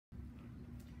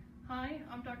Hi,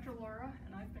 I'm Dr. Laura,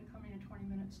 and I've been coming to 20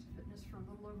 Minutes to Fitness for a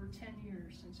little over 10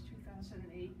 years, since 2008,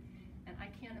 and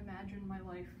I can't imagine my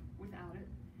life without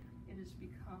it. It has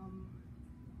become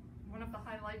one of the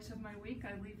highlights of my week.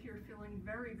 I leave here feeling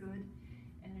very good,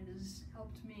 and it has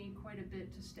helped me quite a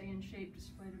bit to stay in shape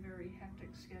despite a very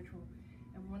hectic schedule.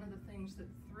 And one of the things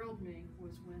that thrilled me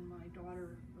was when my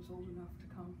daughter was old enough to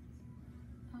come.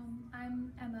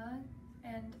 I'm Emma,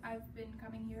 and I've been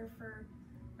coming here for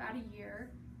about a year.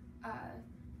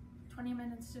 20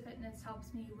 Minutes to Fitness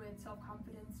helps me with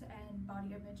self-confidence and body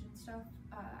image and stuff.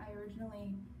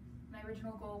 My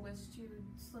original goal was to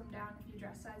slim down a few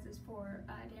dress sizes for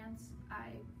dance.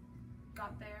 I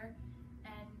got there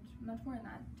and much more in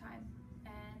that time,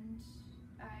 and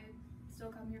I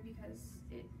still come here because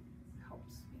it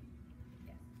helps me.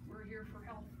 We're here for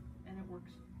health, and it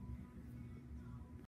works.